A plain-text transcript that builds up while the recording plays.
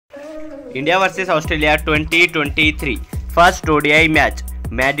India vs Australia 2023 first ODI match.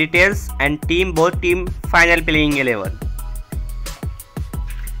 Match details and both team final playing 11.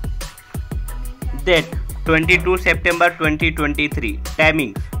 Date 22 September 2023.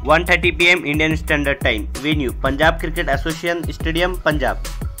 Timing 1:30 PM Indian Standard Time. Venue Punjab Cricket Association Stadium, Punjab.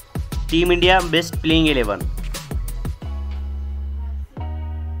 Team India best playing 11.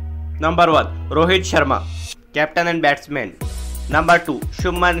 Number 1 Rohit Sharma, captain and batsman. Number 2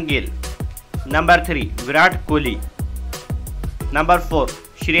 Shubman Gill. Number 3 Virat Kohli. Number 4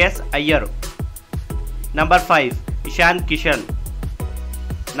 Shreyas Iyer. Number 5 Ishan Kishan.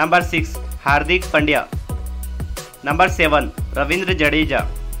 Number 6 Hardik Pandya. Number 7 Ravindra Jadeja.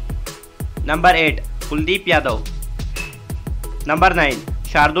 Number 8 Kuldeep Yadav. Number 9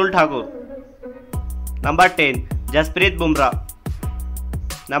 Shardul Thakur. Number 10 Jasprit Bumrah.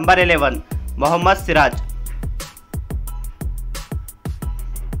 Number 11 Mohammad Siraj.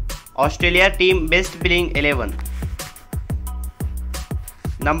 Australia team best playing 11.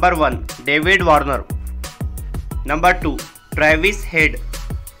 Number 1 David Warner. Number 2 Travis Head.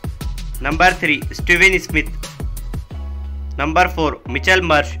 Number 3 Steven Smith. Number 4 Mitchell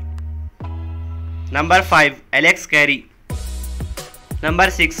Marsh. Number 5 Alex Carey. Number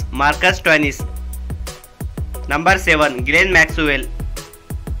 6 Marcus Stoinis. Number 7 Glenn Maxwell.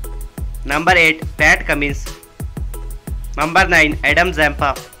 Number 8 Pat Cummins. Number 9 Adam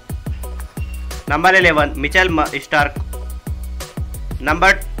Zampa. Number 11 Mitchell Starc.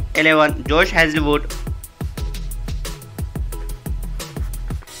 Number 11 Josh Hazlewood.